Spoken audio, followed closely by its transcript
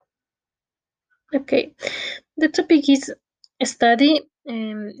Okay, the topic is study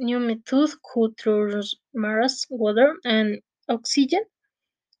new method could through Mars, water, and oxygen.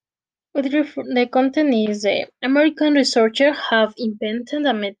 The content is American researchers have invented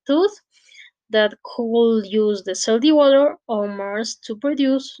a method that could use the salty water on Mars to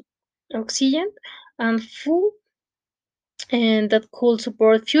produce oxygen and food, and that could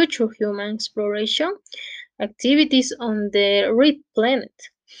support future human exploration activities on the red planet.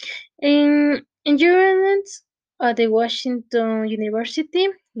 Engineers at the Washington University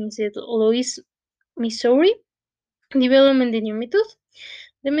in St. Louis, Missouri, developing the new method.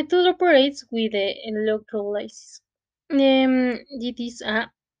 The method operates with the electrolysis. It is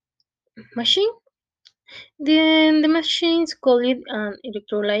a machine. The machine is called an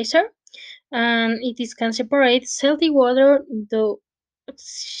electrolyzer, and it is can separate salty water into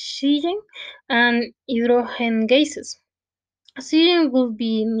oxygen and hydrogen gases. Oxygen will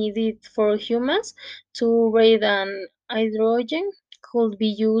be needed for humans to breathe, and hydrogen could be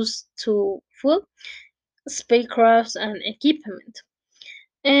used to fuel spacecrafts and equipment.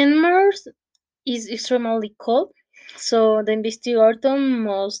 And Mars is extremely cold, so the investigator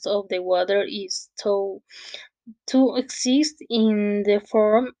most of the water is to exist in the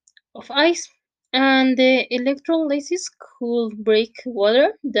form of ice. And the electrolysis could break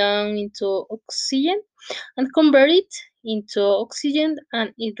water down into oxygen and convert it into oxygen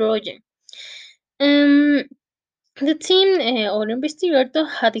and hydrogen. Um, the team or investigator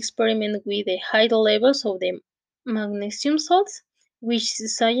had experimented with the high levels of the magnesium salts, which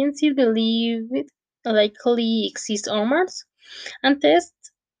scientists believe likely exist on Mars, and test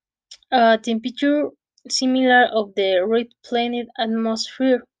a temperature similar of the red planet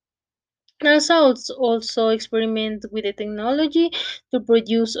atmosphere. NASA also experiment with the technology to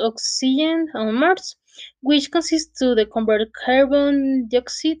produce oxygen on Mars, which consists to convert carbon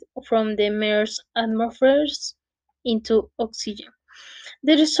dioxide from the Mars atmosphere into oxygen.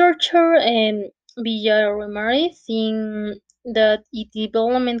 The researcher Villaremari think that its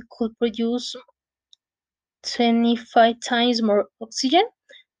development could produce 25 times more oxygen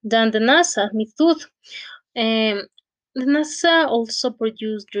than the NASA method. Um, the NASA also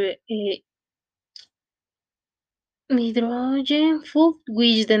produced hydrogen fuel,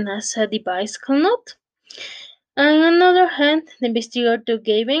 which the NASA device cannot. On the other hand, the investigator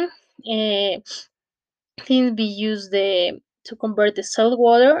given can be used to convert the salt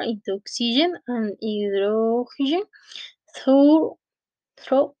water into oxygen and hydrogen through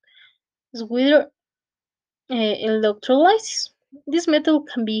through with electrolysis. This method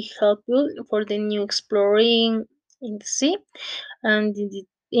can be helpful for the new exploring in the sea and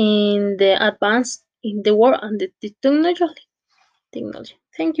in the advance in the world and the technology.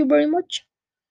 Thank you very much.